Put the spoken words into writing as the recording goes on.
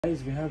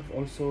Guys, we have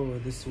also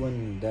this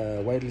one,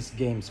 the wireless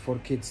games for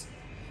kids.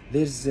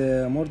 There's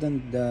more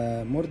than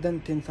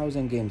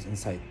 10,000 games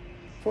inside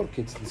for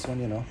kids. This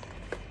one, you know,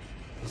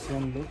 this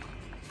one, look,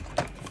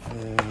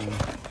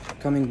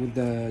 coming with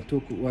the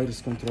 2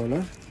 wireless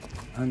controller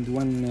and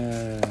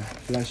 1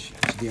 flash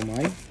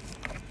HDMI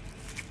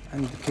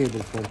and cable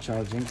for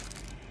charging.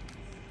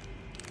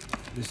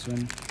 This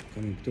one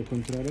coming 2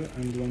 controller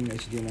and 1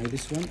 HDMI.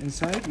 This one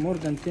inside more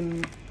than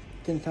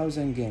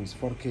 10,000 games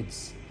for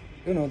kids.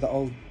 You know, the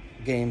old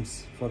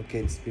games for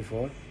kids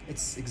before,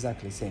 it's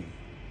exactly same.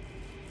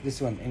 This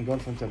one in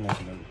Gulf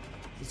International.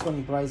 This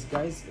one price,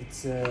 guys,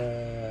 it's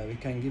we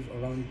can give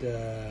around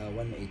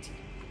 180.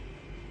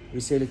 We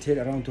sell it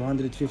here around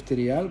 250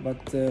 riyal,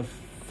 but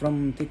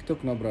from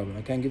TikTok, no problem,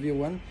 I can give you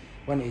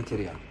 180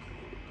 riyal.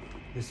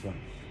 This one,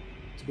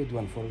 it's a good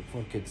one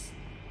for kids.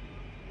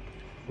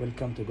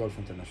 Welcome to Gulf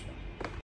International.